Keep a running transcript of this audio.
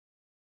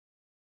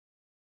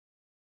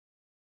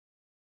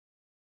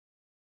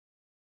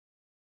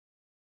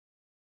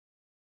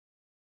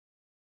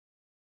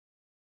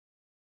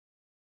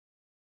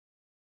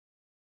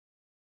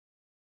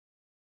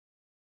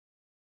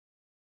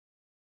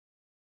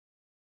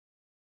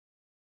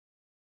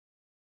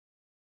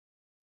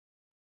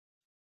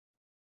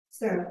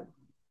So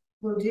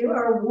we'll do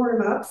our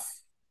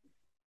warm-ups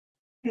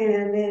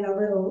and then a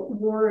little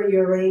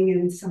warrioring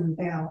and some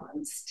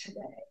balance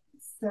today.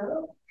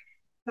 So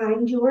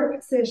find your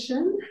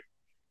position,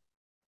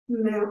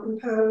 mountain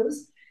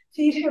pose,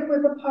 feet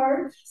hip-width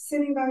apart,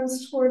 sitting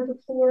bones toward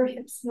the floor,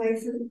 hips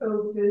nice and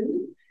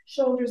open,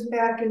 shoulders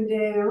back and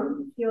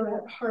down. Feel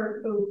that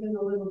heart open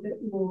a little bit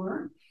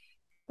more.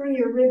 Bring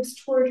your ribs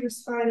toward your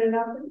spine and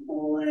up and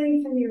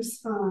lengthen your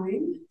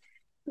spine.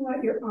 And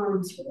let your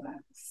arms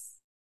relax.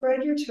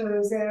 Spread your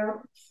toes out.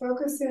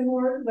 Focus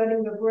inward,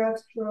 letting the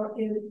breath draw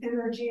in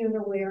energy and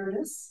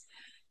awareness.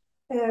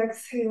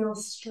 Exhale,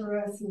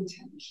 stress and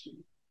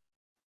tension.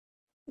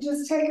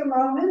 Just take a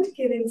moment,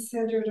 getting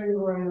centered and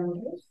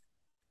grounded.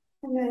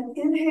 And then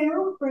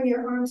inhale, bring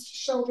your arms to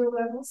shoulder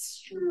level.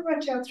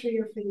 Stretch out through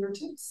your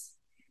fingertips.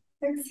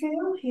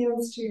 Exhale,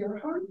 hands to your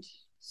heart.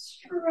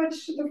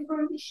 Stretch to the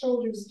front,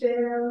 shoulders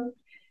down.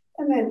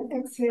 And then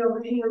exhale,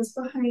 the hands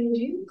behind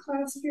you.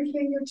 Clasp your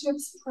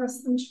fingertips,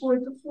 press them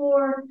toward the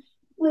floor.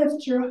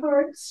 Lift your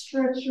heart,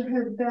 stretch your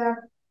head back,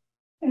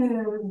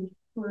 and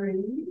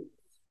breathe.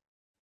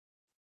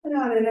 And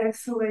on an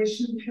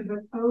exhalation,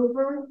 pivot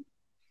over.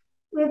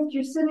 Lift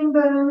your sitting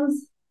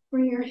bones.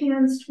 Bring your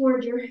hands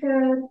toward your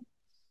head.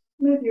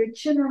 Move your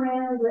chin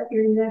around. Let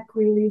your neck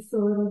release a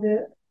little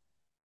bit.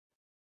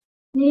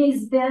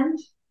 Knees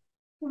bent.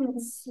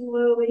 And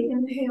slowly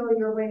inhale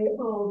your way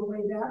all the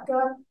way back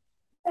up.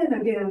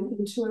 And again,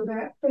 into a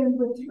back bend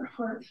with your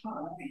heart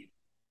high.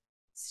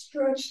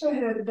 Stretch the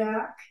head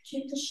back.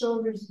 Keep the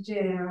shoulders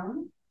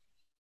down.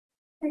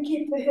 And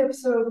keep the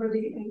hips over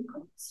the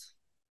ankles.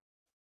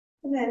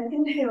 And then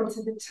inhale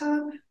to the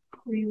top.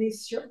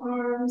 Release your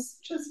arms.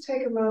 Just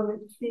take a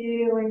moment,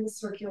 feeling the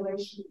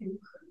circulation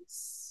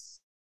increase.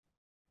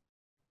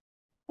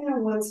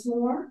 And once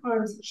more,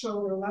 arms at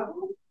shoulder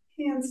level.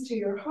 Hands to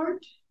your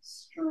heart.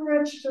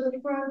 Stretch to the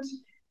front.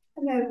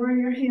 And then bring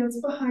your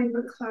hands behind,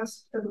 but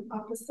clasp them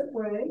opposite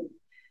way.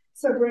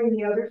 So bring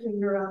the other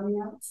finger on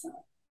the outside.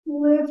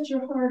 Lift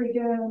your heart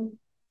again.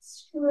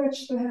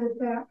 Stretch the head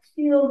back.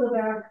 Feel the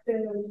back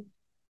bend.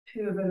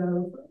 Pivot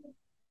over.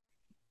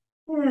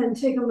 And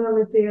take a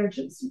moment there,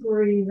 just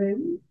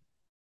breathing.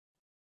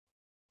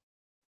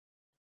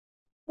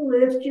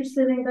 Lift your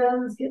sitting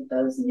bones. Get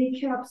those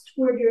kneecaps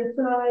toward your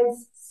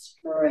thighs.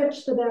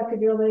 Stretch the back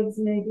of your legs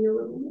maybe a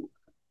little more.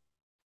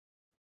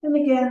 And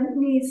again,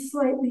 knees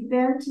slightly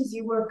bent as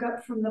you work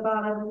up from the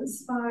bottom of the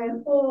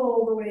spine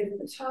all the way to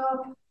the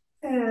top.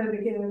 And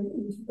again,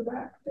 into the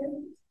back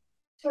bend.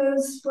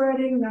 Toes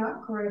spreading,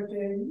 not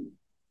gripping.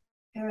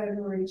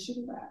 And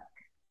reaching back.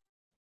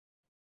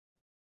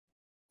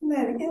 And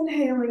then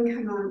inhaling,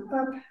 come on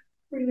up.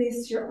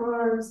 Release your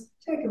arms.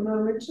 Take a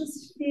moment,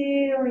 just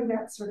feeling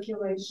that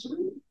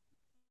circulation.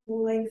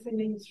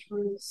 Lengthening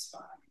through the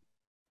spine.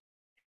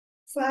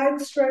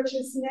 Side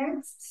stretches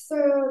next,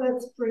 so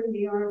let's bring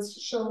the arms to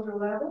shoulder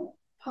level,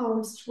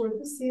 palms toward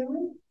the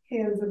ceiling,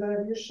 hands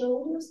above your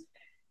shoulders.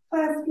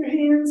 Clasp your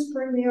hands,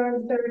 bring the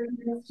arms very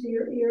close to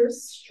your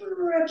ears,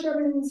 stretch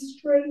everything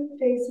straight,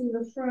 facing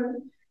the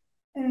front,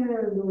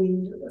 and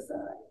lean to the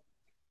side.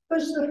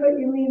 Push the foot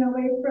you lean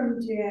away from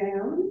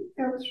down,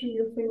 out through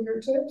your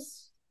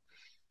fingertips,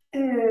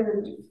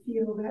 and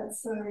feel that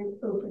side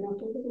open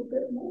up a little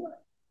bit more.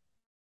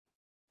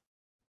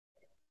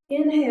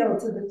 Inhale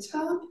to the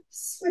top,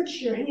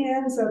 switch your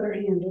hands, other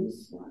hand in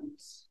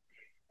front.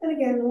 And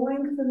again,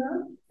 lengthen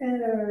up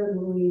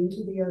and lean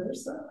to the other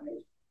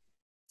side.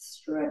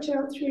 Stretch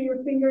out through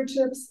your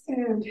fingertips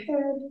and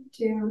head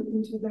down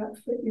into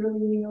that foot you're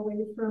leaning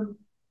away from.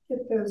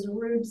 Get those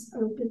ribs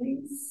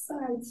opening,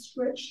 side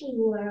stretch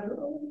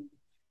laterally.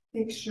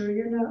 Make sure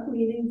you're not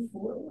leaning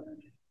forward.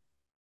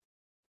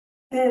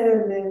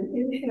 And then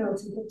inhale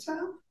to the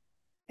top,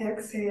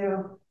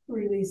 exhale,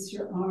 release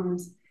your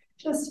arms.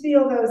 Just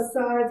feel those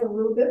sides a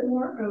little bit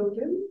more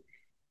open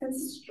and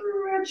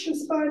stretch your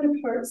spine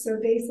apart. So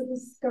base of the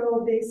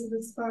skull, base of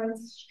the spine,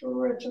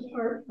 stretch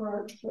apart for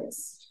our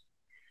twist.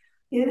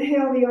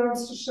 Inhale the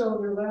arms to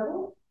shoulder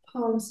level,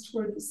 palms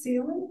toward the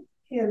ceiling,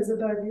 hands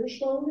above your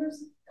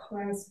shoulders,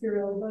 clasp your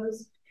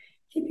elbows.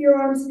 Keep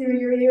your arms near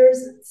your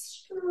ears,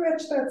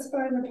 stretch that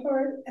spine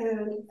apart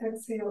and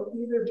exhale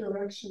either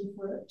direction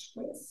for a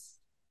twist.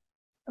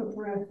 A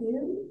breath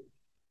in.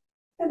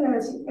 And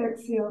as you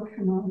exhale,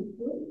 come on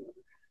through.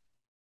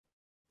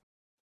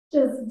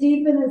 Just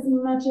deepen as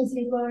much as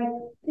you'd like.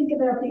 Think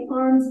about the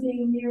arms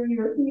being near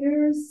your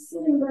ears,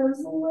 sitting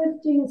bones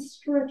lifting,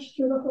 stretch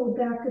through the whole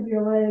back of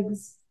your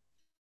legs.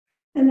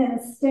 And then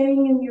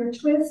staying in your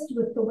twist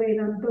with the weight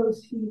on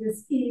both feet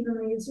as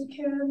evenly as you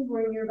can.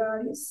 Bring your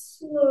body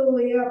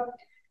slowly up.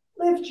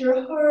 Lift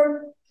your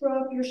heart,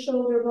 drop your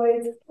shoulder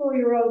blades, pull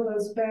your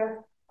elbows back,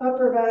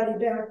 upper body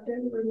back.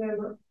 Then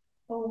remember,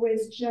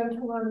 always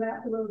gentle on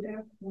that low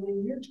back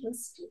when you're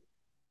twisted.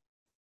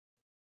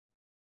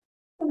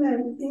 And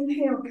then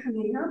inhale,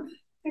 coming up.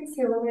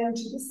 Exhale around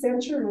to the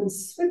center and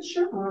switch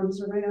your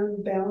arms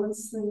around,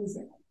 balance things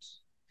out.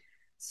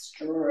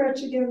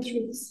 Stretch again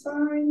through the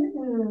spine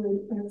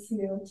and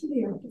exhale to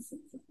the opposite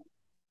side.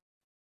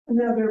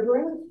 Another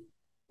breath.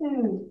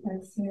 And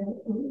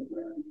exhale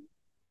over.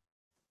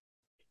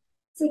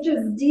 So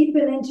just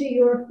deepen into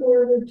your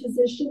forward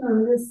position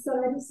on this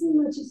side as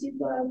much as you'd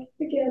like.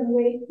 Again,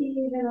 weight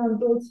even on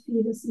both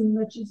feet as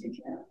much as you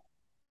can.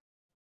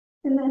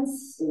 And then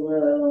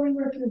slowly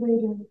work your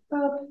way down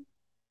up,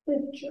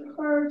 lift your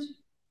heart,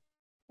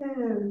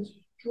 and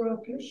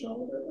drop your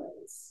shoulder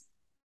blades.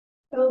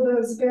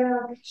 Elbows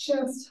back,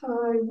 chest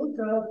high, look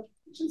up,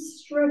 just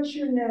stretch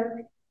your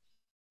neck,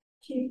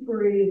 keep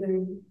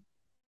breathing.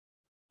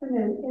 And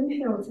then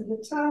inhale to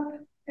the top,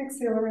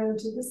 exhale around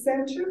to the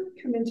center,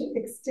 come into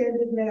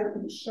extended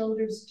mountain,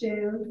 shoulders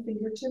down,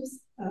 fingertips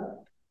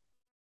up.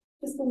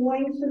 Just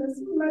lengthen as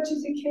much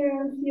as you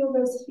can, feel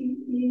those feet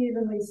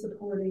evenly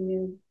supporting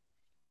you.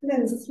 And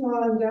then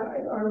swan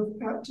dive, arms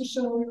out to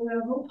shoulder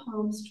level,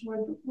 palms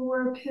toward the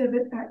floor,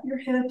 pivot at your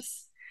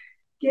hips,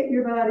 get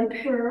your body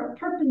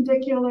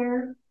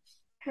perpendicular,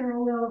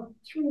 parallel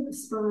through the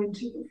spine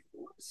to the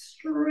floor.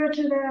 Stretch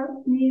it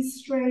out, knees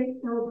straight,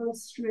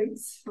 elbows straight,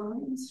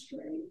 spine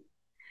straight.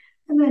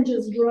 And then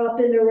just drop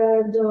into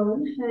ragdoll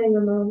and hang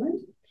a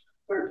moment.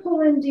 Or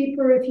pull in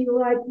deeper if you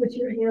like with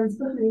your hands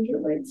behind your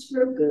legs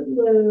for a good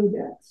low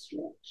back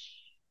stretch.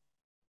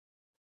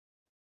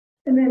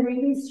 And then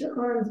release your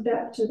arms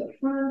back to the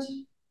front.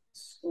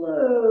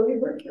 Slowly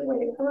work your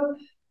way up,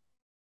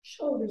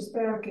 shoulders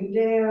back and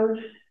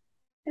down,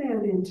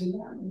 and into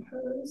mountain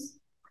pose.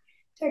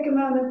 Take a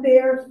moment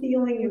there,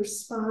 feeling your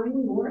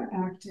spine more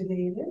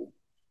activated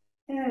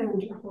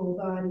and your whole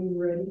body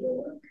ready to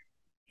work.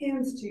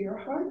 Hands to your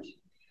heart.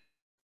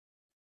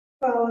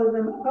 Follow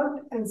them up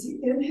as you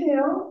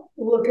inhale.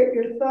 Look at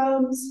your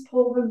thumbs,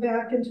 pull them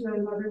back into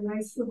another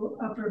nice little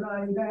upper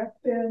body back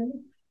bend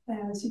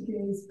as you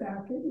gaze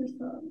back at your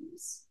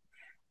thumbs.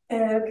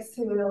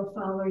 Exhale,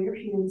 follow your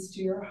hands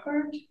to your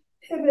heart,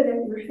 pivot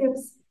at your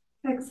hips,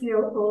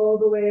 exhale all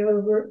the way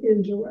over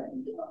into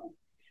ragdoll.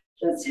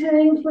 Just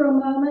hang for a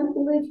moment,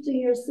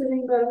 lifting your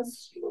sitting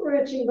bones,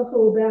 stretching the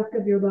whole back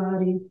of your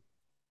body.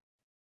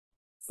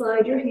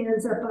 Slide your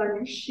hands up on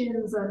your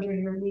shins under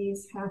your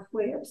knees,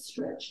 halfway up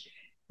stretch.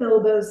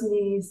 Elbows,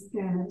 knees,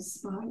 and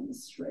spine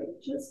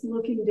straight. Just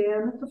looking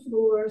down at the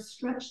floor,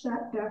 stretch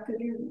that back of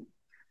your neck.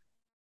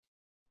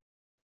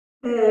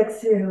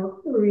 Exhale,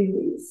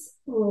 release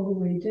all the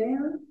way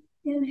down.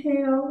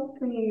 Inhale,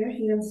 bringing your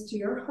hands to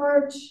your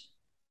heart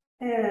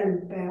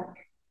and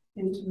back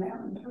into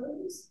mountain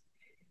pose.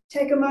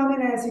 Take a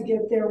moment as you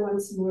get there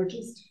once more,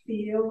 just to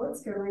feel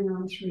what's going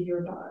on through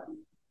your body.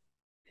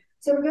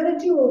 So we're going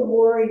to do a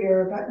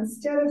warrior, but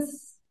instead of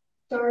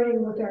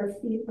starting with our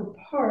feet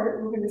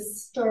apart, we're going to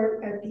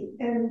start at the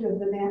end of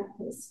the mat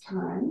this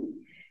time,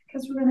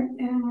 because we're going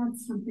to add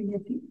something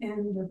at the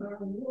end of our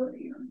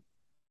warrior.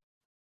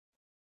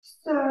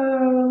 So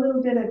a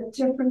little bit of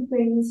different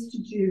things to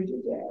do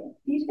today.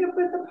 Feet hip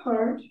width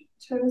apart,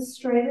 toes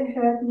straight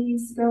ahead,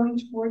 knees going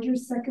toward your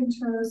second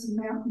toes,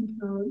 mountain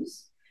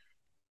pose.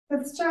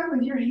 Let's start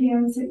with your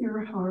hands at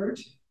your heart.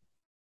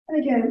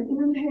 And again,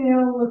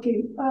 inhale,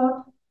 looking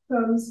up,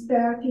 thumbs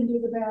back into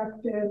the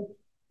back bend.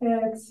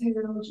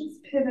 Exhale,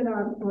 just pivot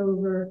on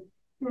over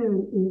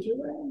and into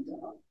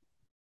ragdoll.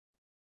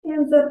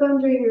 Hands up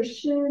under your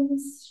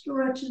shins,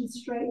 stretch and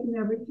straighten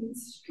everything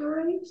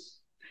straight.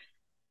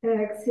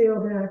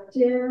 Exhale back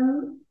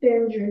down,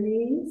 bend your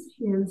knees,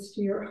 hands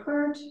to your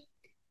heart,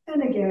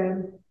 and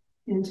again,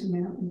 into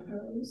mountain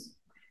pose.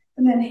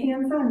 And then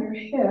hands on your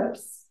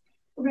hips.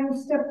 We're going to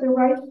step the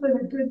right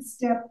foot a good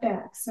step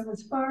back, so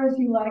as far as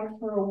you like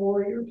for a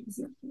warrior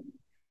position.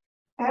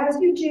 As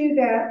you do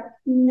that,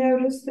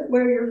 notice that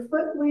where your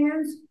foot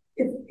lands,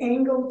 it's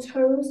angled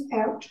toes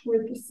out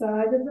toward the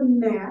side of the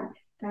mat.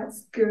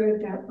 That's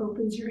good. That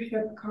opens your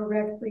hip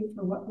correctly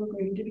for what we're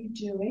going to be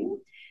doing.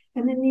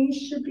 And the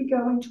knees should be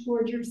going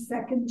toward your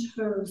second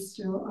toe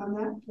still on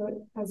that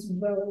foot as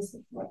well as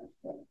the front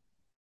foot.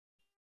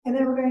 And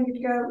then we're going to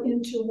go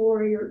into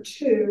Warrior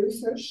 2.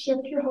 So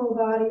shift your whole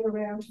body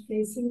around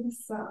facing the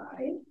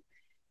side.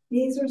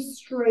 Knees are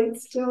straight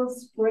still,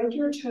 spread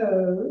your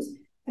toes,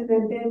 and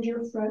then bend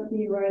your front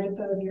knee right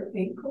above your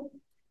ankle.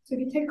 So if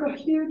you take a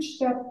huge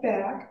step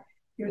back,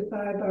 your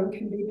thigh bone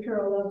can be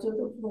parallel to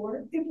the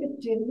floor. If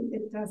it didn't,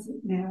 it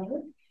doesn't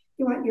matter.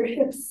 You want your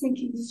hips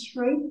sinking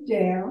straight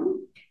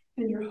down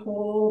and your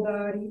whole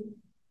body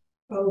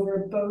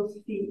over both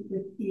feet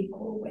with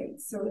equal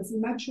weight. So as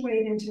much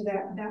weight into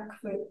that back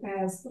foot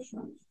as the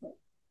front foot.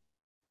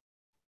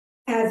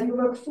 As you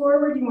look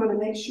forward, you want to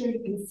make sure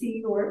you can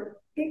see your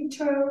big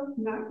toe,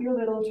 not your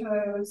little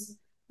toes.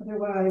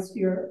 Otherwise,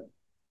 you're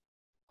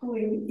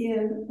pulling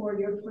in or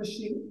you're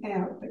pushing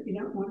out, but you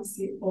don't want to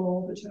see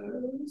all the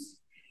toes.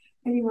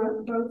 And you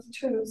want both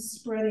toes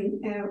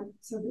spreading out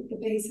so that the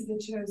base of the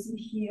toes and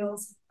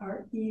heels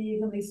are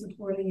evenly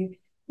supporting you.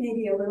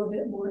 Maybe a little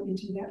bit more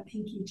into that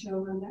pinky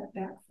toe on that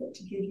back foot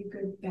to give you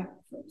good back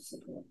foot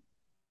support.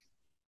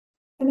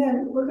 And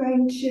then we're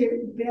going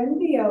to bend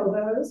the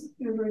elbows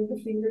and bring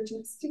the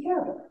fingertips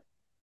together.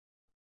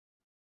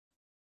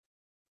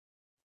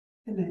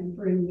 And then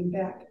bring them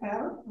back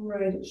out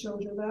right at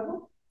shoulder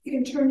level. You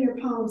can turn your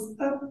palms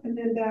up and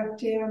then back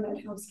down.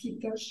 That helps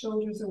keep those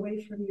shoulders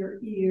away from your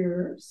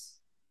ears.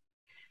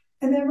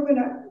 And then we're going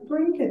to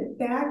bring the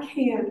back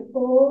hand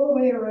all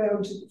the way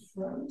around to the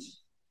front.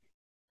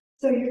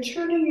 So you're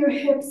turning your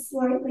hips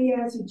slightly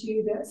as you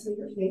do that, so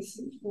you're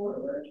facing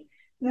forward.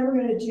 And then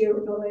we're going to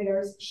do the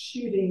layers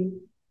shooting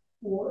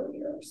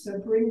warrior. So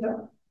bring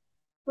the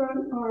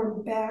front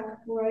arm back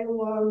right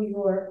along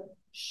your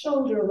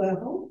shoulder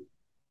level.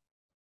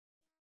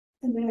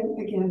 And then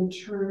again,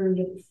 turn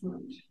to the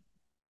front.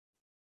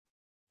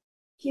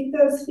 Keep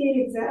those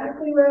feet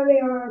exactly where they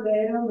are.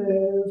 They don't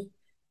move.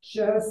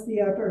 Just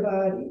the upper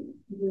body.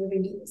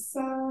 Moving to the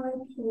side,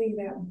 pulling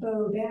that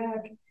bow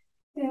back,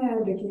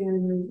 and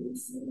again,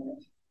 releasing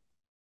it.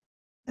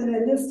 And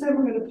then this time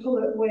we're going to pull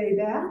it way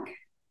back.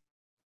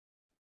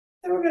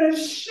 And we're going to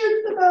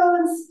shoot the bow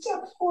and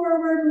step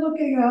forward,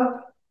 looking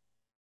up.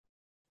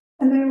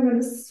 And then we're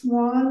going to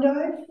swan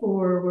dive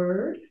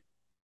forward.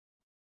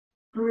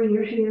 Bring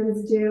your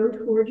hands down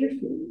toward your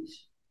feet.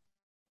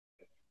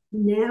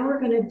 Now we're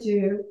going to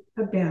do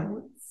a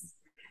balance.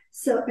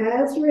 So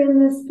as you're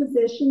in this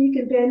position, you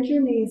can bend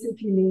your knees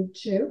if you need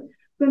to.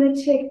 I'm going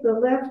to take the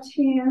left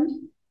hand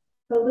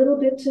a little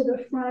bit to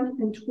the front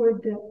and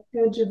toward the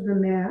edge of the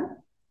mat.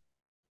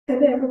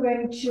 And then we're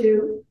going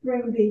to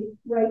bring the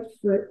right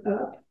foot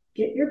up.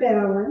 Get your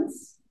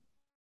balance.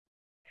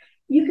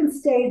 You can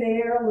stay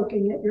there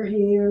looking at your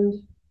hand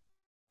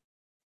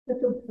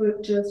with the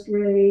foot just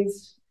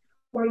raised.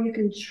 Or you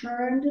can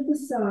turn to the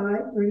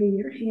side, bringing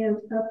your hand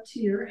up to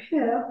your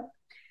hip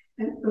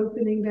and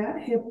opening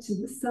that hip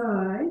to the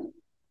side.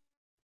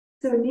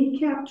 So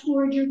kneecap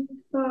toward your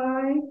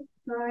thigh,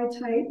 thigh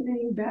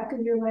tightening, back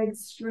of your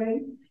legs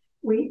straight,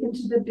 weight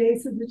into the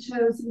base of the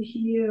toes and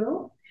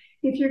heel.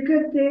 If you're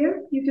good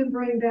there, you can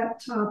bring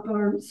that top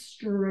arm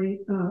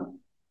straight up,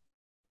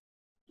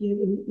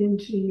 getting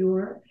into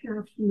your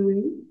half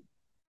moon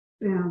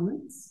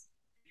balance.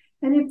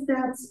 And if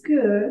that's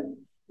good,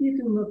 you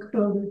can look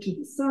over to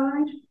the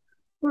side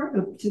or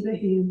up to the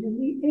hand in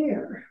the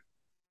air.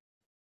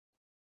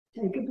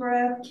 Take a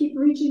breath. Keep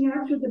reaching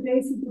out to the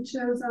base of the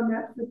toes on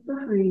that foot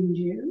behind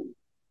you.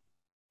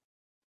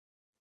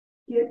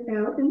 Get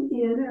out and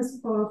in as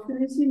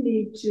often as you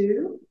need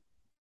to.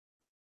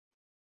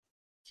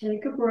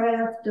 Take a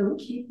breath. Don't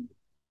keep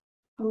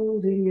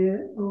holding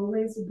it.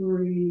 Always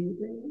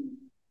breathing.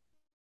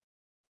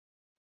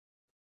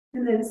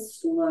 And then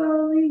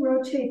slowly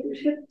rotate your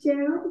hip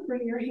down.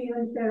 Bring your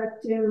hand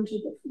back down to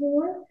the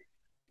floor.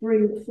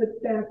 Bring the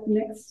foot back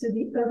next to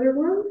the other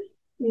one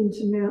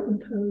into mountain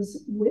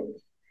pose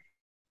width.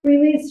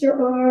 Release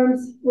your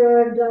arms,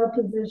 ragdoll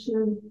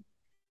position.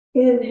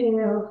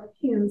 Inhale,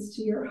 hands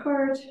to your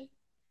heart.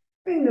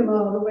 Bring them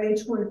all the way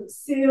toward the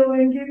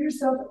ceiling. Give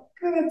yourself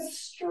a good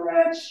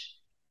stretch.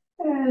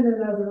 And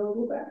another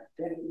little back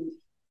bend.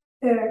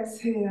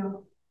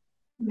 Exhale,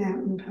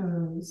 mountain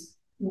pose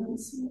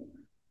once more.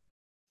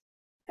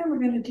 And we're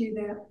going to do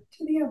that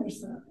to the other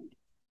side.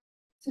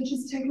 So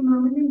just take a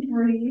moment and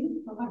breathe.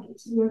 I'll get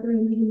to the other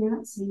end of the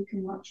mat so you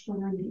can watch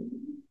what I'm doing.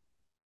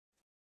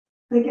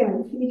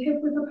 Again, feet hip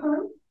width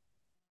apart,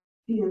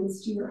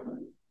 hands to your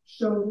heart,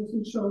 shoulders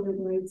and shoulder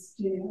blades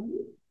down.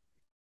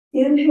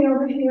 Inhale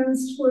the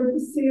hands toward the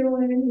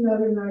ceiling,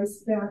 another nice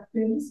back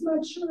bend, as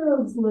much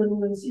or as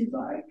little as you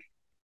like.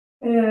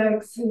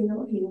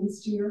 Exhale,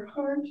 hands to your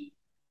heart.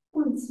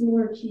 Once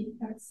more, keep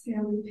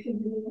exhaling,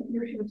 pivoting at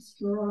your hips,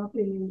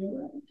 dropping into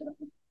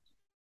ragdoll.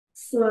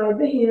 Slide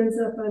the hands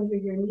up under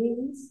your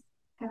knees,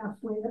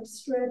 halfway up,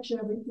 stretch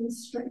everything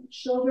straight.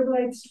 Shoulder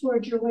blades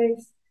toward your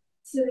waist,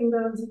 sitting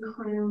bones and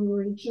crown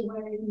reach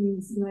away,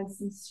 knees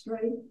nice and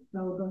straight,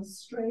 elbows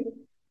straight,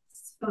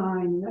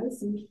 spine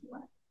nice and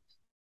flat.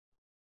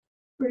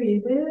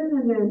 Breathe in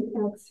and then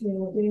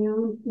exhale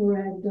down,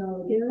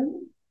 ragdoll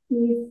again,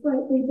 knees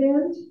slightly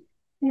bent,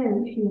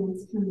 and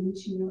hands coming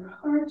to your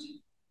heart.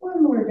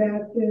 One more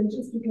back bend,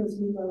 just because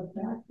we love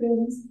back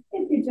bends.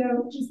 If you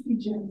don't, just be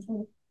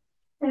gentle.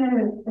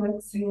 And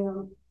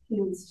exhale,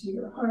 hands to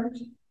your heart,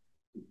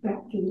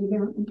 back into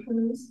mountain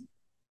pose,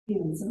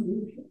 hands on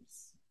your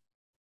hips.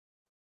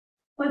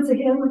 Once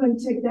again, we're going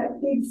to take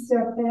that big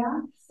step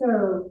back.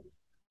 So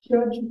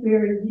judge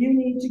where you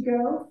need to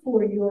go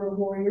for your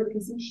warrior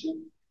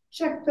position.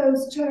 Check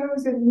those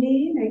toes and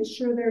knee, make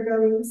sure they're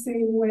going the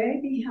same way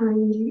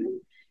behind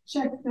you.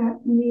 Check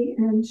that knee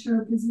and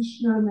toe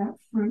position on that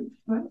front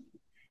foot.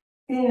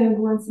 And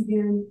once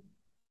again,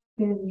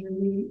 bend your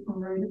knee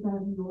right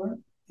above your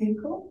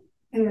ankle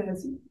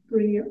as you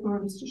bring your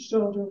arms to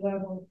shoulder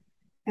level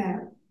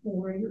at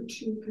Warrior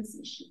 2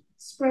 position.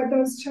 Spread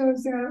those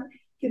toes out,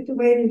 get the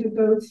weight into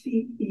both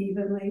feet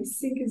evenly,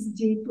 sink as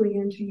deeply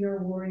into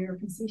your warrior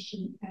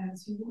position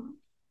as you want.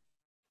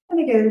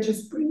 And again,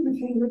 just bring the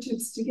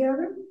fingertips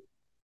together,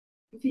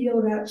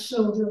 feel that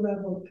shoulder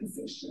level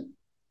position.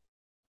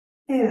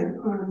 And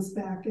arms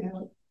back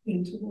out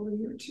into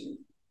Warrior 2.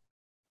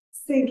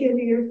 Sink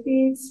into your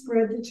feet,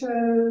 spread the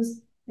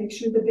toes, make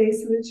sure the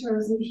base of the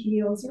toes and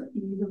heels are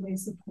evenly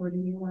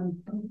supporting you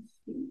on both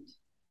feet.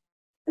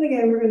 And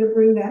again, we're going to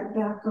bring that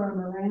back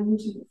arm around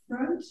to the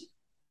front.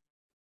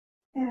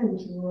 And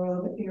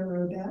draw the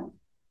arrow back.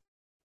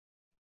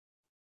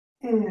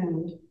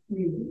 And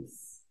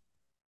release.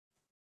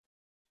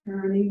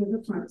 Turning to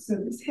the front. So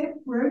this hip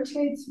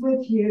rotates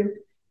with you,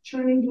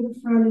 turning to the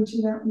front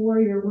into that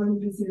warrior one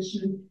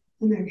position,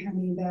 and then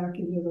coming back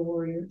into the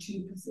warrior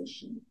two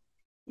position.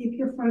 Keep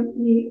your front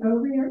knee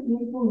over your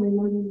ankle.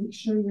 Remember to make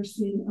sure you're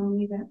seeing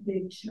only that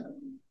big toe.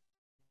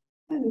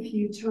 And a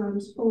few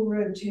times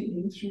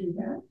rotating through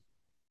that.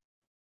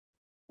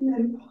 And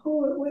then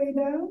pull it way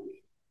down.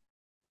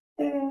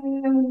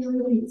 And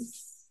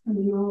release.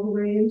 Coming all the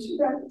way into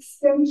that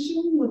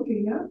extension,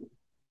 looking up.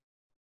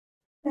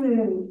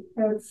 And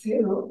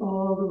exhale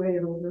all the way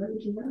over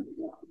into that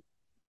down.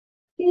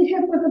 Feet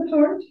hip width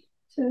apart,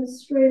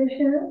 toes straight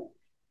ahead.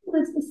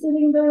 Lift the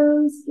sitting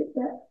bones, get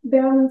that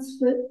balanced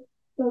foot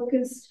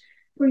focused.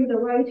 Bring the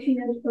right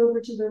hand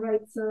over to the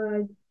right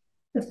side,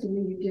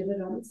 assuming you did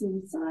it on the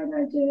same side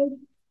I did.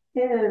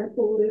 And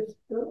lift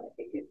the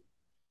leg.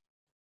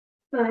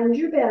 Find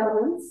your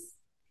balance.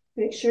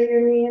 Make sure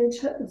your knee and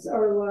toes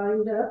are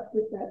lined up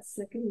with that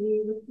second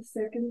knee with the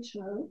second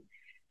toe.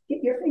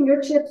 Get your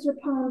fingertips or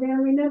palm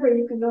down. Remember,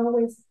 you can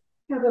always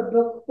have a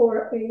book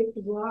or a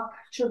block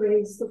to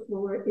raise the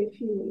floor if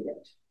you need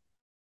it.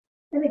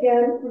 And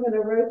again, we're going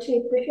to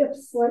rotate the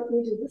hips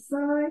slightly to the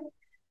side.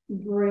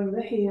 Bring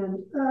the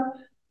hand up.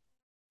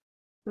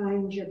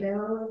 Find your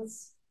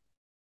balance.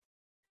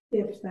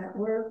 If that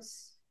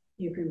works,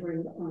 you can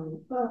bring the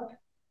arm up.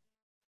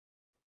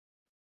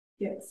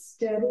 Get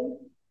steady.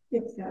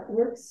 If that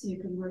works,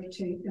 you can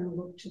rotate and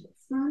look to the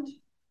front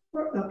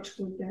or up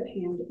toward that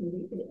hand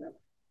in the air.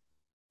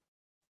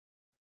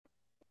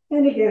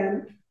 And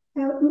again,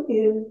 out and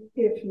in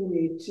if you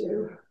need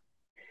to.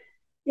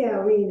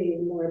 Yeah, we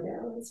need more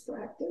balance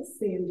practice.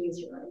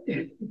 Sandy's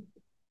right.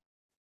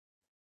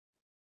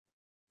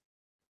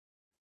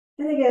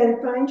 And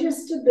again, find your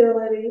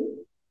stability.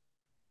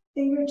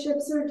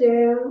 Fingertips are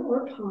down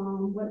or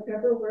palm,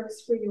 whatever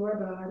works for your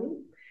body.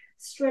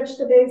 Stretch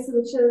the base of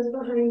the toes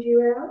behind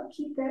you out.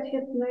 Keep that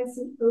hip nice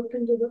and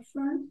open to the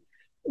front,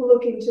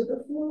 looking to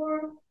the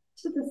floor,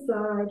 to the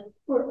side,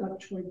 or up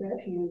toward that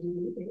hand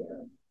in the air.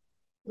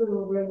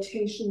 Little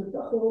rotation of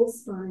the whole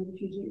spine if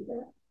you do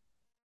that.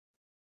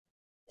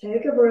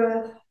 Take a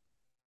breath.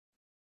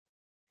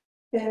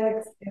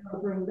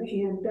 Exhale, bring the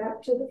hand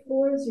back to the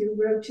floor as you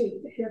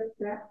rotate the hip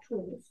back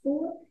toward the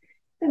floor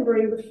and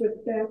bring the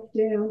foot back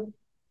down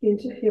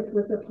into hip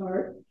width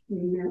apart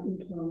in mountain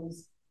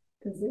pose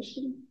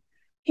position.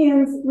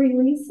 Hands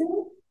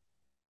releasing,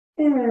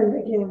 and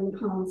again,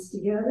 palms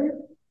together.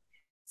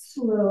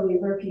 Slowly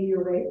working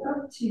your way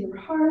up to your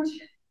heart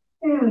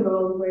and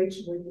all the way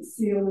toward the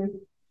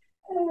ceiling.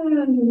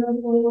 And another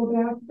little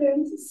back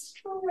bend to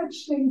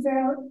stretch things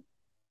out.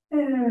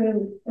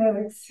 And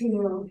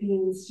exhale,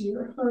 hands to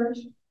your heart.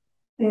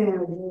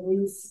 And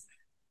release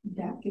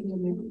back into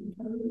mountain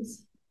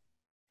pose.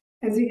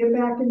 As you get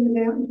back into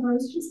mountain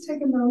pose, just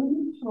take a moment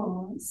and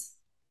pause.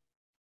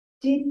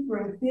 Deep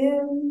breath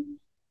in.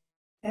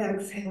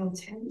 Exhale,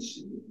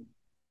 tension.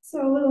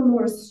 So a little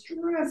more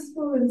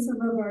stressful than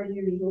some of our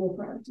usual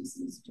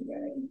practices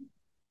today.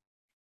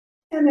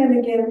 And then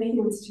again,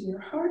 hands to your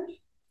heart.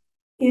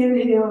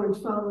 Inhale and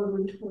follow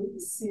them toward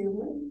the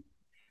ceiling.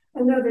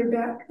 Another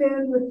back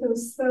bend with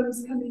those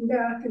thumbs coming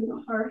back and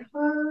the heart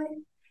high.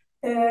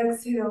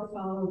 Exhale,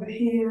 follow the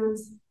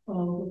hands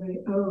all the way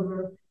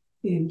over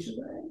into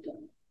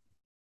ragdoll.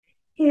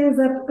 Hands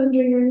up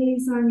under your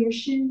knees on your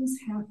shins,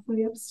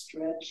 halfway up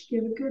stretch.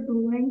 Give a good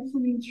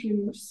lengthening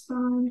through your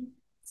spine,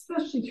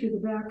 especially through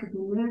the back of the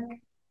neck.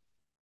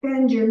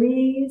 Bend your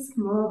knees,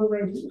 come all the way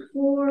to the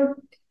floor,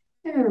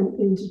 and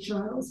into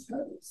child's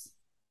pose.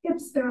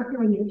 Hips back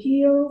on your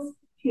heels,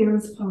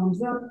 hands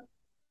palms up,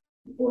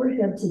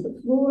 forehead to the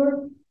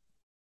floor.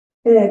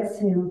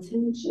 Exhale,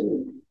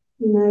 tension.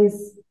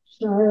 Nice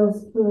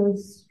child's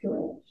pose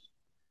stretch.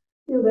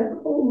 Feel that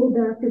whole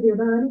back of your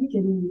body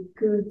getting a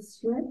good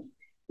stretch.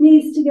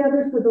 Knees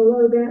together for the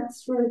low back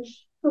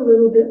stretch, a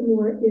little bit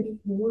more if you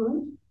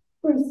want,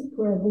 or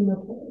spread them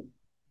apart.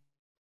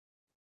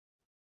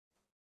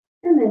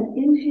 And then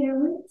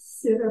inhale it,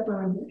 sit up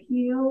on your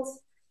heels,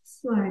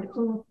 slide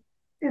off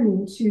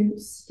and into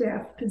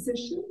staff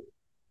position.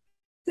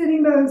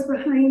 Sitting bones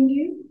behind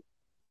you,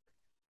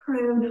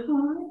 crown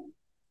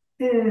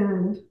high,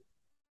 and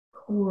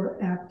core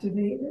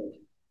activated.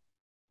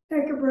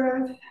 Take a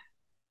breath,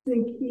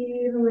 sink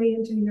evenly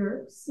into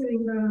your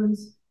sitting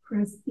bones.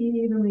 Press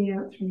evenly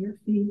out through your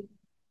feet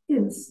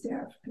in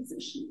staff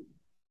position.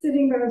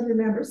 Sitting bones,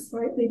 remember,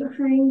 slightly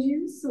behind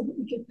you so that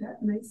you get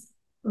that nice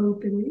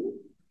opening.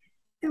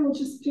 And we'll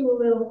just do a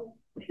little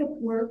hip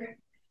work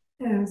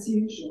as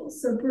usual.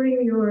 So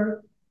bring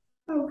your,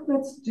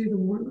 let's do the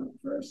warm up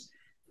first.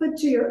 Foot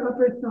to your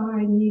upper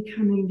thigh, knee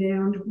coming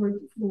down toward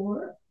the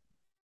floor.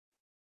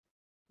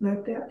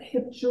 Let that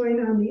hip joint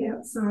on the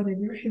outside of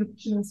your hip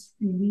just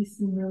release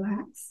and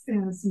relax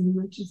as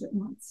much as it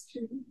wants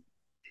to.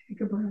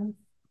 Take a breath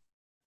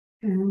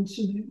and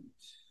chin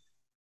out.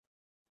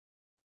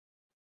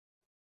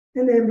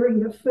 And then bring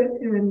the foot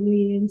and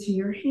knee into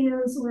your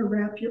hands or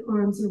wrap your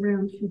arms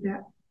around for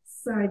that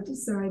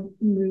side-to-side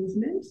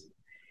movement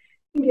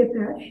and get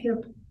that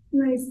hip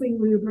nicely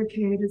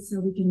lubricated so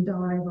we can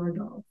dive our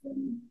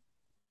dolphin.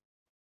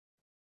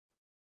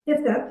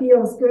 If that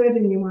feels good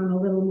and you want a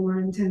little more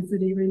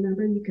intensity,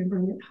 remember you can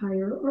bring it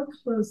higher or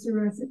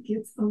closer as it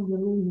gets a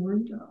little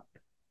warmed up.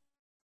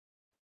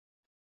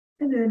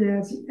 And then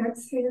as you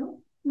exhale,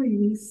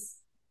 release,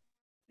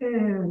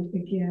 and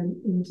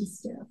again into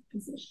staff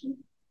position.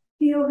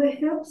 Feel the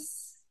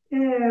hips,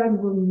 and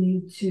we'll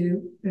need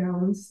to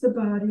balance the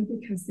body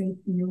because they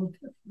feel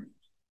different.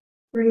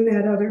 Bring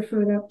that other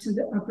foot up to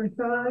the upper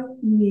thigh,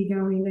 knee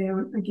going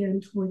down again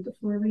toward the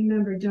floor.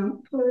 Remember,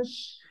 don't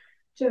push,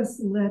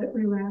 just let it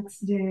relax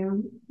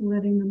down,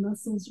 letting the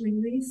muscles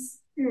release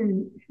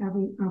and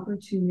having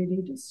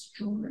opportunity to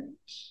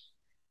stretch.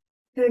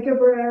 Take a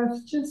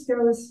breath, just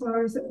go as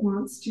far as it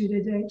wants to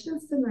today.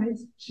 Just a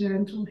nice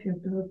gentle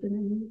hip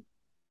opening.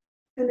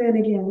 And then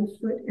again,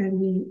 foot and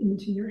knee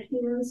into your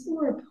hands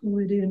or pull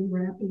it in,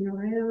 wrapping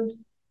around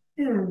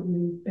and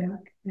move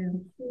back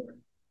and forth.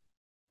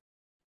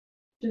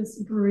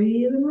 Just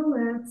breathe and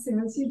relax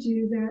as you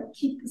do that.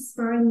 Keep the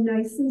spine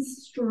nice and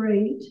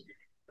straight.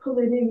 Pull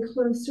it in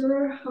closer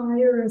or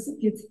higher as it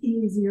gets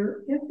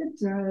easier. If it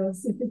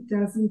does, if it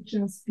doesn't,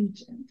 just be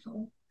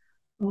gentle.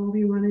 All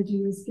we want to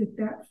do is get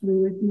that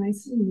fluid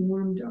nice and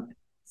warmed up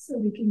so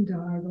we can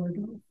dive our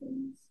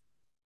dolphins.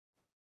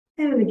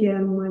 And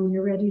again, when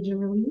you're ready to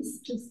release,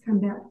 just come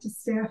back to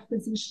staff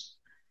position.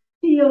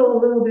 Feel a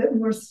little bit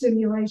more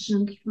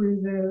stimulation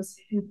through those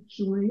hip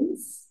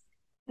joints.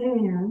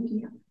 And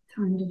yeah,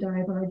 time to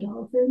dive our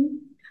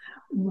dolphin.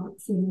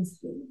 Watson's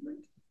favorite.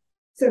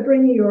 So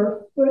bring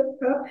your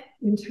foot up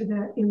into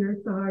that inner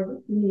thigh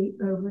with the knee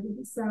over to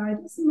the side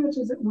as much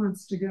as it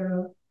wants to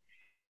go.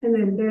 And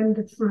then bend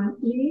the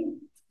front knee,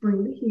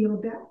 bring the heel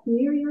back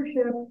near your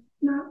hip,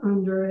 not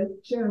under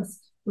it,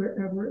 just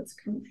wherever it's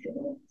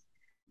comfortable.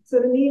 So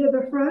the knee to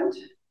the front,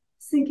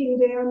 sinking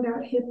down,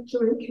 that hip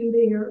joint can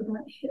be, or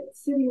that hip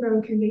sitting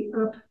bone can be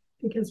up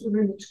because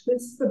we're going to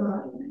twist the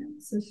body now.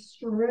 So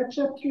stretch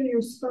up through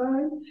your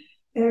spine,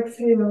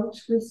 exhale,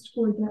 twist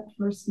toward that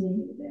first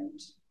knee bend.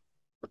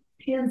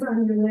 Hands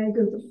on your leg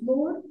or the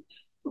floor.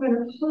 We're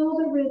going to pull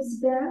the ribs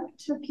back,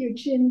 tuck your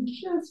chin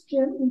just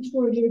gently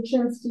toward your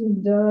chest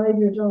and dive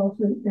your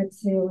dolphin,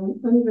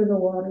 exhaling under the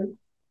water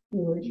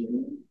toward your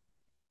knee.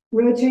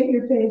 Rotate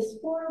your face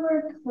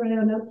forward,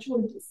 crown up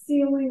toward the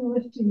ceiling,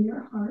 lifting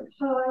your heart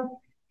high,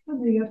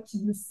 coming up to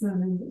the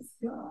sun and the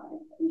sky.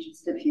 And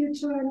just a few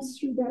times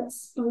through that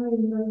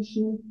spine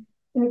motion,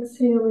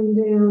 exhaling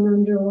down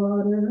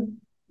underwater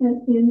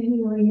and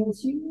inhaling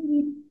as you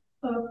leap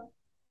up,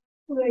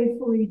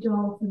 playfully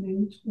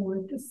dolphining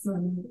toward the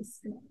sun and the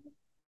sky.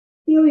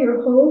 Feel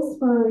your whole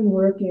spine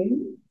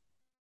working,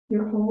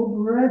 your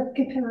whole breath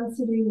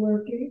capacity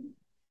working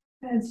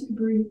as you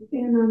breathe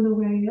in on the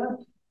way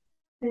up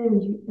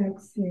and you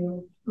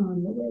exhale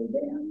on the way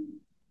down.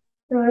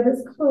 Dive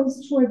as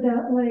close toward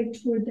that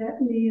leg, toward that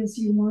knee as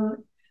you want.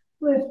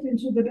 Lift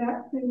into the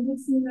back bend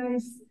as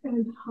nice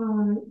and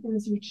high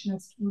as your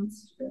chest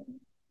wants to be.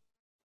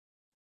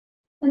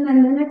 And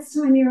then the next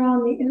time you're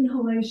on the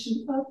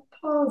inhalation up,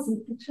 pause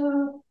at the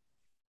top,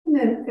 and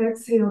then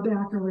exhale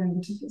back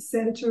around to the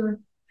center.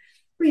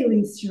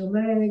 Release your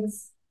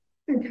legs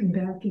and come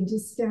back into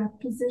staff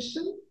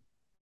position.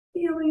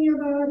 Feeling your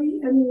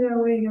body and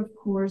knowing, of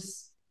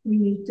course, we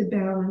need to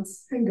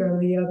balance and go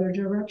the other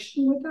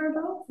direction with our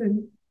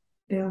dolphin,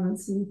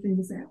 balancing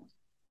things out.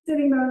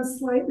 Sitting bones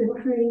slightly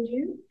behind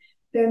you,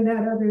 bend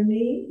that other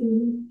knee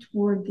in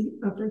toward the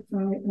upper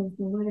thigh of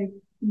the leg,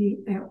 knee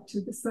out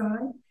to the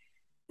side,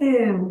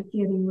 and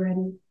getting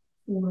ready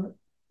for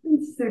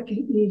the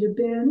second knee to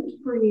bend,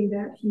 bringing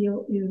that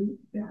heel in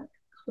back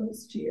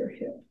close to your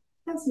hip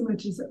as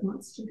much as it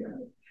wants to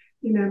go.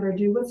 Remember,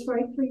 do what's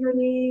right for your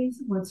knees,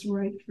 what's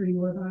right for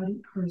your body,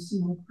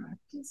 personal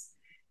practice.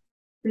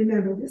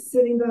 Remember, the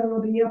sitting bone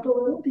will be up a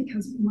little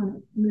because we want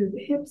to move the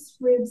hips,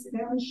 ribs,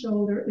 and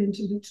shoulder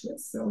into the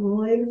twist. So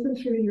lengthen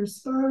through your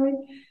spine,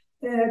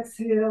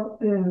 exhale,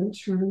 and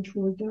turn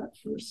toward that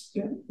first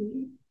bent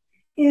knee.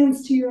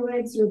 Hands to your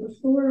legs or the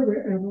floor,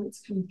 wherever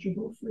it's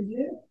comfortable for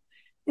you.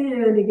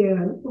 And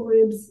again,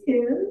 ribs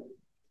in,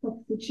 up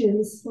the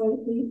chin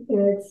slightly,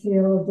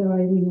 exhale,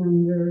 diving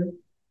under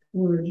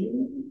toward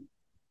you.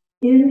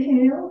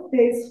 Inhale,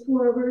 face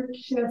forward,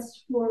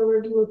 chest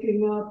forward,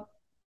 looking up,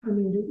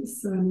 coming to the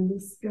sun and the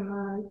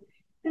sky.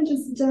 And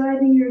just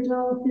diving your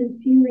dolphin,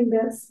 feeling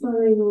that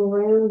spine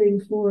rounding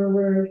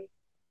forward,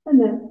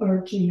 and then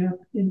arching up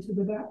into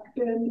the back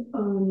bend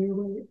on your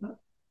way up.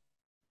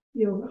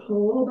 Feel the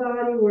whole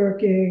body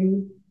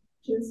working,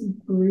 just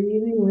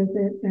breathing with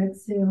it,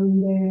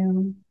 exhaling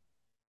down,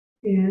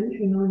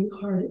 inhaling,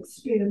 heart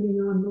expanding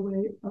on the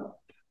way up.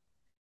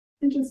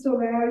 And just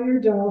allow your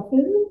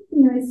dolphin,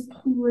 nice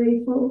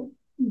playful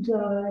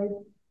dive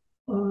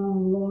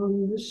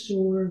along the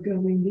shore,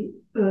 going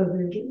the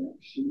other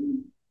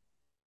direction.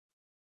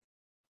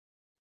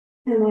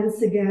 And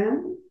once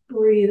again,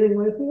 breathing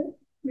with it,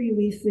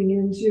 releasing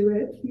into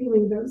it,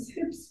 feeling those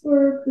hips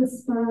work, the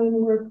spine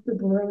work, the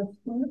breath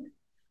work.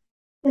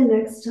 The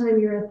next time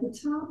you're at the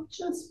top,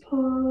 just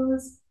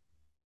pause,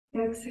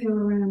 exhale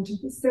around to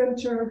the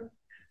center,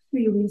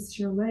 release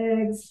your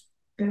legs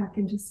back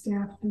into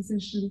staff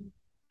position.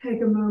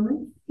 Take a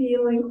moment,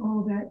 feeling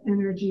all that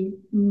energy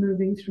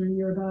moving through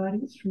your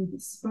body, through the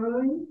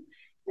spine,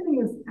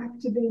 getting us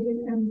activated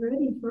and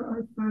ready for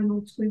our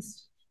final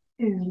twist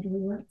and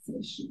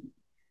relaxation.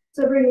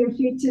 So bring your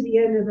feet to the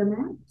end of the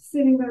mat,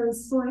 sitting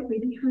bones slightly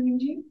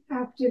behind you.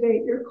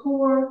 Activate your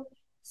core.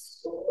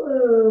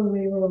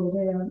 Slowly roll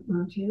down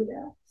onto your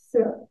back.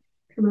 So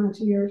come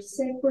onto your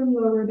sacrum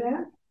lower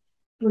back.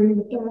 Bring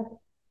the back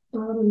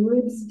bottom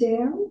ribs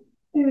down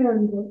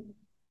and the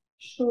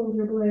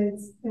shoulder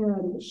blades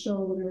and the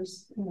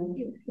shoulders and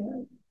your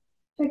head.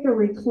 Take a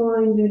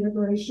reclined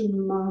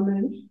integration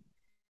moment.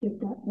 Get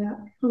that back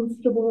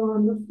comfortable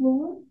on the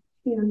floor.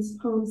 Hands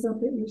palms up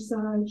at your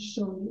sides,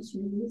 shoulders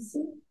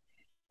releasing.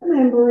 And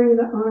then bring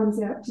the arms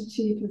out to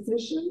T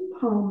position,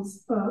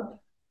 palms up,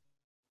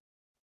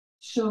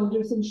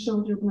 shoulders and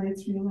shoulder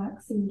blades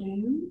relaxing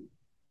down.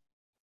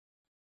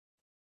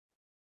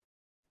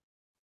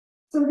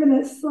 So we're going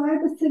to slide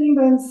the sitting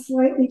bones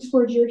slightly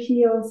towards your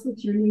heels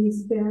with your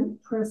knees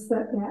bent. Press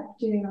that back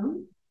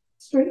down.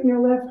 Straighten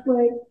your left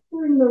leg,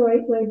 bring the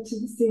right leg to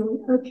the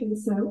ceiling. Okay,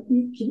 so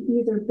you can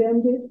either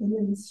bend it and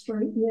then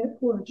straighten it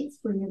or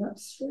just bring it up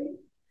straight.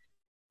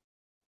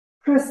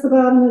 Press the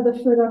bottom of the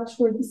foot up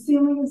toward the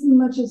ceiling as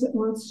much as it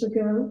wants to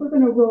go. We're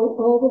going to roll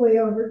all the way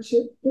over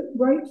to the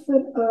right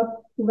foot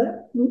up,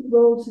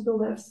 roll to the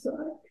left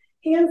side.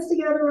 Hands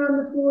together on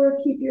the floor,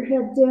 keep your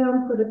head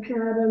down, put a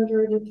pad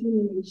under it if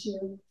you need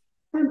to.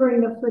 And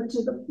bring the foot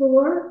to the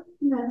floor,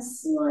 and then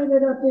slide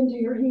it up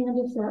into your hand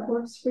if that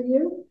works for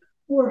you,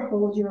 or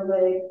hold your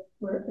leg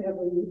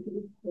wherever you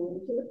can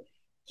hold it.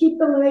 Keep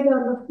the leg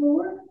on the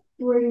floor,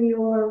 bring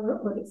your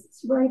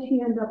right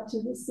hand up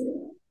to the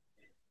ceiling.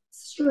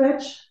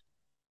 Stretch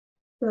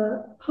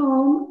the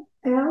palm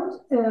out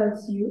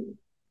as you,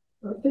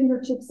 or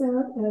fingertips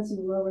out as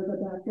you lower the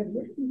back of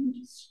your hand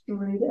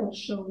straight at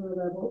shoulder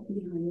level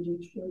behind you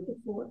toward the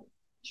floor.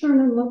 Turn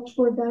and look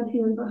toward that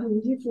hand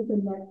behind you for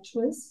the neck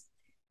twist,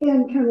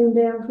 and coming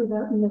down for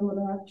that middle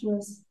back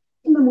twist.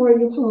 And the more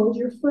you hold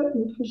your foot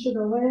and push it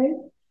away,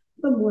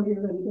 the more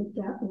you're going to get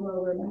that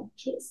lower back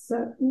twist.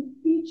 So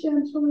be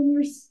gentle in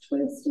your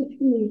twist if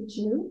you need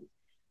to.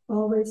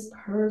 Always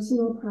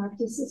personal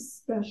practice,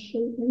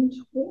 especially in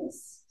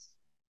twists.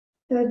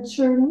 Head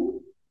turning,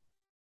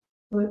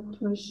 foot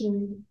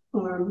pushing,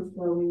 arm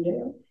flowing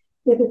down.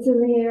 If it's in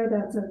the air,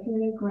 that's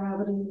okay.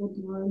 Gravity will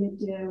bring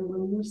it down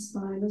when your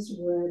spine is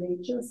ready.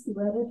 Just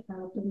let it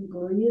happen.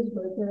 Breathe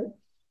with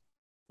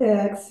it.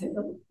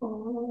 Exhale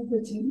all the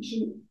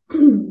tension.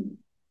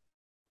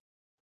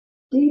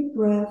 Deep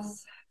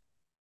breaths,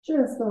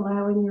 just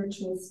allowing your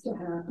twist to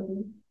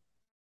happen.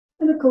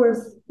 And of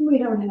course, we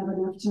don't have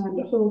enough time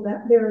to hold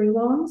that very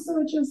long,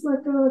 so just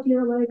let go of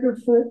your leg or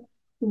foot,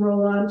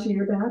 roll onto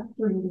your back,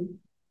 bring the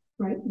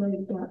right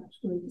leg back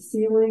toward the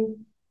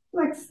ceiling,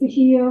 flex the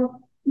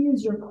heel,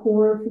 use your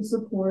core for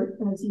support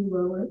as you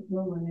lower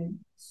the leg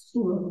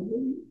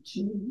slowly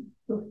to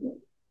the floor.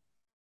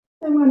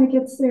 And when it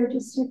gets there,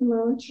 just take a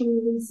moment to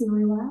release and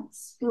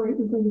relax,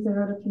 straighten things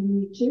out if you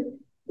need to,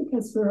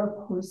 because we're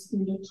of course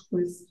going to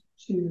twist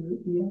to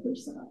the other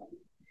side.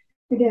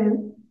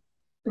 Again,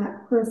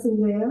 back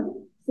pressing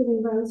down,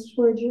 sitting bones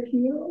towards your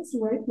heels,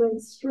 right leg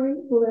straight,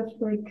 left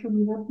leg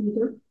coming up,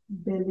 either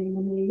bending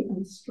the knee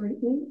and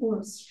straightening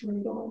or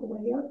straight all the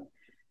way up.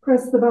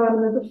 Press the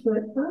bottom of the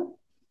foot up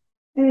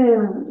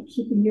and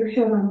keeping your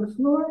head on the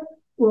floor,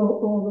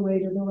 roll all the way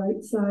to the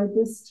right side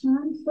this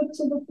time, foot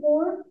to the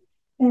floor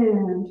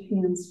and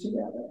hands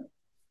together.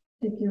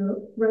 Take your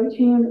right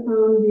hand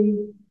on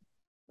the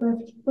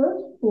left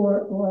foot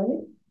or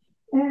leg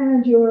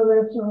and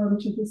your left arm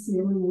to the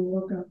ceiling and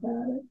look up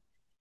at it.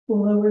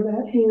 Lower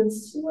that hand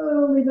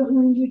slowly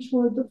behind you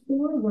toward the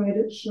floor, right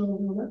at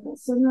shoulder level.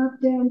 So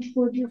not down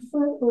toward your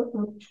foot or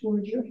up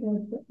towards your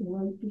head, but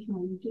right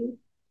behind you.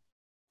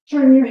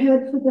 Turn your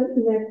head for that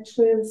neck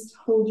twist.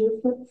 Hold your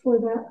foot for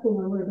that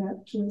lower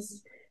back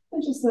twist.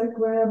 And just let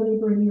gravity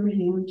bring your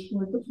hand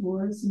toward the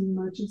floor as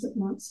much as it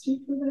wants to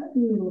for that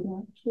middle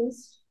back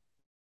twist.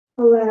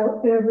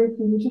 Allow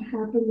everything to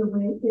happen the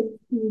way it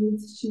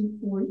needs to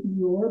for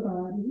your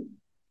body.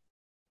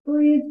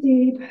 Breathe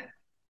deep.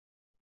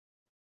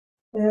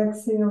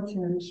 Exhale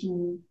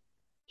tension.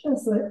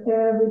 Just let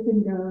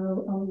everything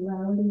go,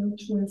 allowing your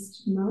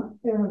twist, not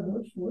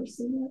ever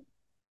forcing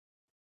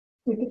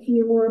it. Take a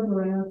few more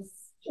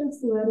breaths,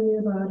 just letting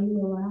your body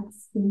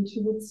relax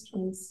into its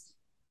twist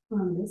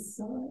on this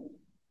side.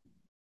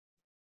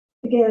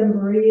 Again,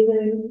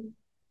 breathing,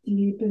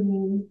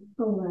 deepening,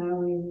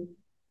 allowing,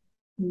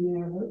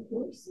 never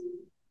forcing.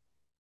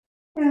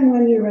 And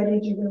when you're ready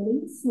to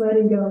release,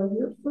 letting go of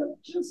your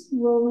foot, just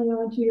rolling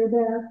onto your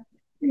back.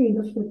 Bring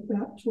the foot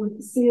back toward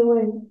the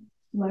ceiling,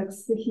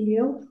 flex the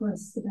heel,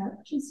 press the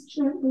back just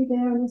gently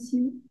down as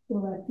you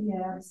let the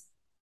abs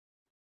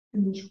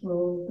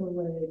control the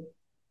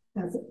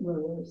leg as it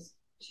lowers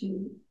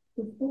to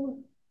the floor.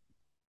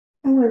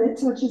 And when it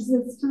touches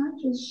this time,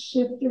 just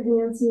shift your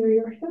hands near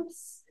your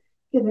hips.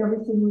 Get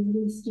everything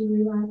released and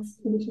relaxed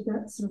into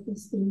that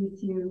surface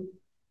beneath you.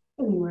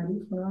 Getting ready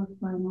for our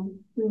final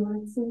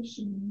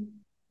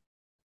relaxation.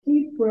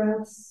 Deep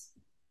breaths.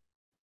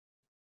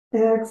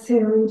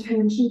 Exhaling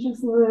tension,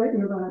 just let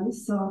your body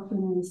soften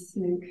and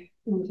sink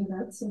into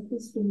that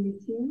surface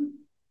beneath you.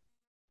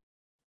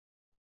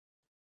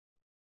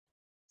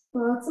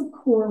 Lots of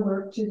core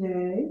work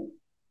today,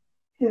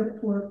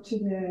 hip work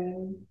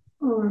today,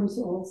 arms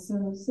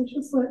also. So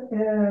just let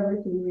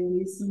everything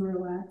release and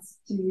relax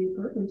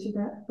deeper into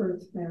that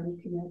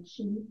earthbound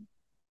connection.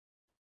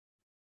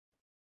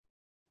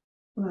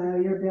 Allow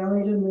your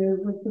belly to move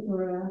with the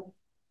breath.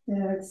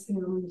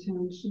 Exhaling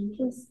tension,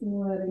 just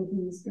letting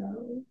things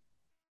go.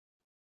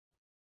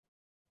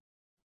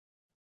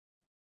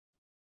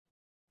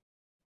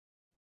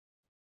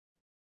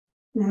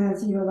 And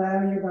as you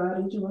allow your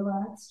body to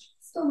relax,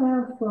 just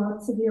allow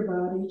thoughts of your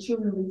body to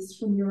release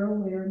from your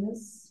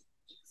awareness.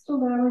 Just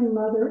allowing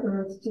Mother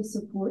Earth to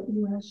support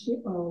you as she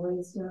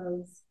always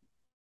does.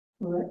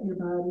 Let your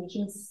body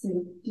just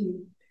sink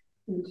deep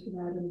into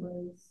that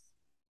embrace.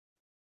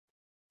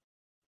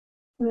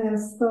 And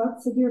as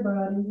thoughts of your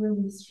body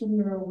release from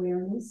your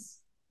awareness,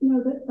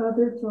 know that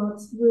other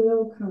thoughts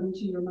will come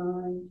to your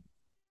mind.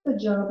 The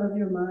job of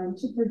your mind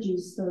to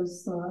produce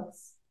those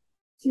thoughts.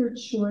 It's your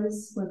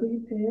choice whether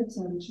you pay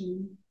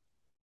attention.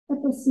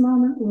 At this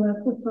moment,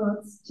 let the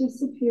thoughts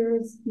disappear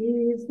as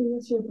easily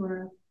as your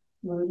breath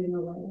floating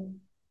away.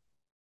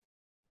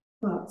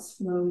 Thoughts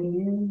flowing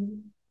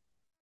in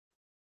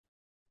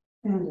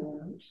and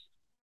out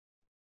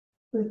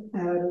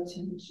without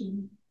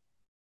attention.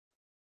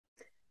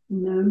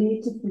 No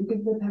need to think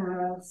of the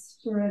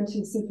past or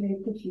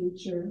anticipate the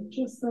future.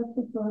 Just let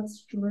the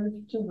thoughts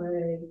drift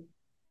away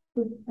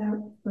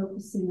without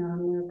focusing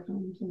on their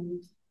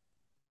content.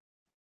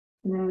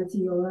 And as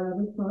you allow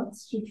the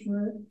thoughts to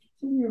drift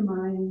and your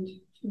mind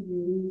to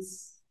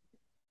release,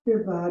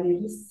 your body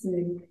to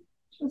sink,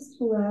 just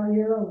allow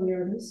your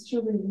awareness to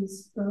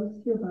release both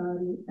your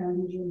body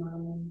and your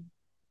mind.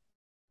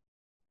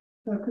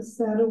 Focus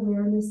that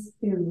awareness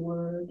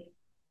inward.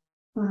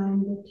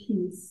 Find the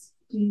peace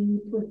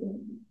deep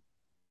within.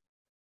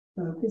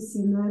 Focus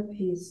in that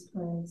peace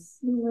place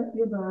and let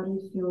your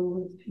body fill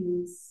with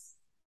peace.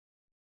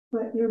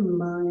 Let your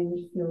mind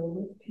fill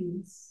with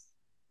peace.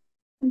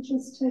 And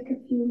just take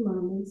a few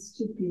moments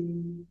to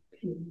be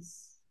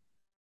peace.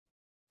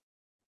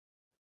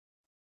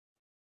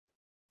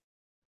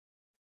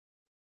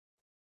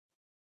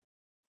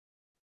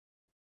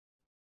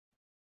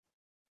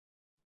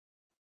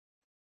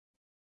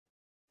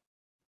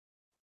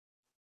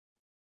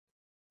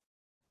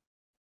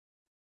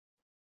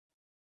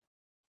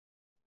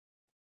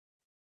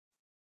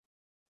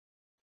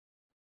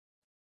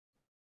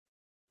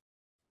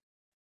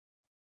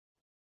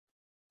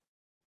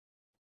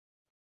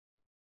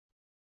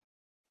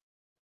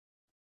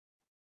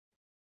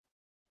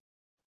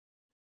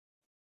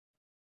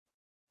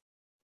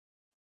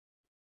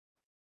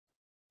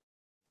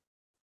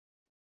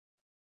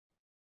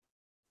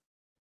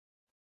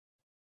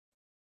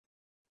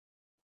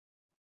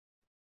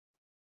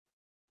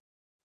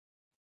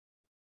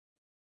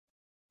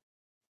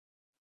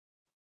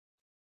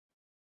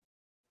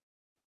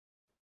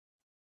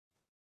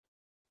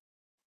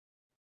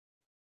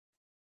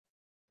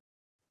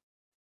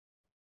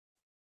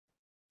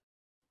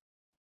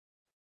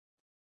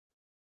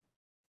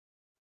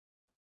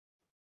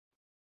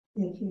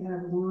 If you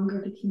have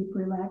longer to keep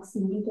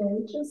relaxing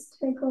today, just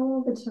take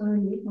all the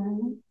time you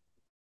can.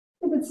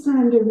 If it's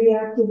time to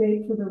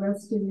reactivate for the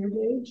rest of your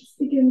day, just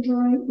begin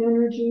drawing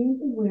energy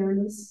and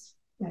awareness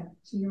back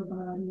to your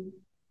body.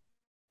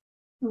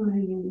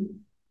 Lying in,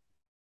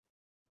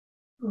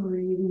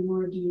 breathing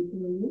more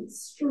deeply,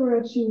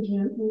 stretching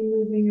gently,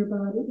 moving your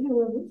body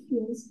however it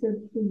feels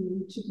good for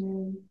you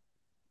today.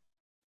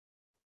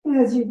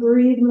 As you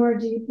breathe more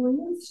deeply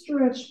and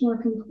stretch more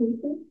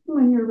completely,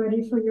 when you're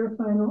ready for your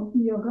final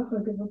yoga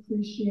hug of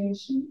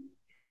appreciation,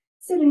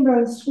 sitting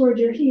bones toward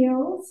your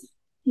heels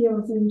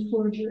in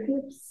toward your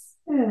hips,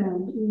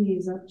 and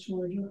knees up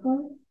toward your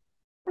heart.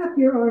 Wrap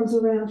your arms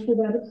around for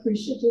that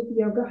appreciative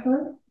yoga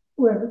hug,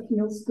 whoever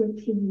feels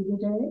good for you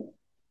today.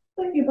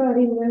 Let your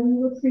body know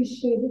you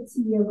appreciate its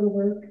yoga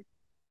work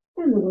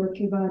and the work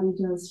your body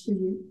does for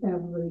you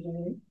every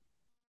day.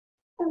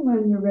 And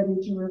when you're ready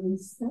to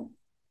release that,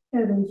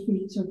 head and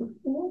feet to the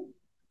floor,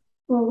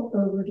 roll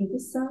over to the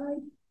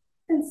side,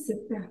 and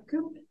sit back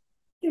up,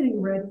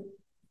 getting ready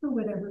for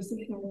whatever's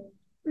ahead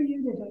for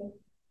you today.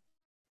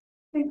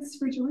 Thanks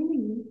for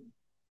joining me.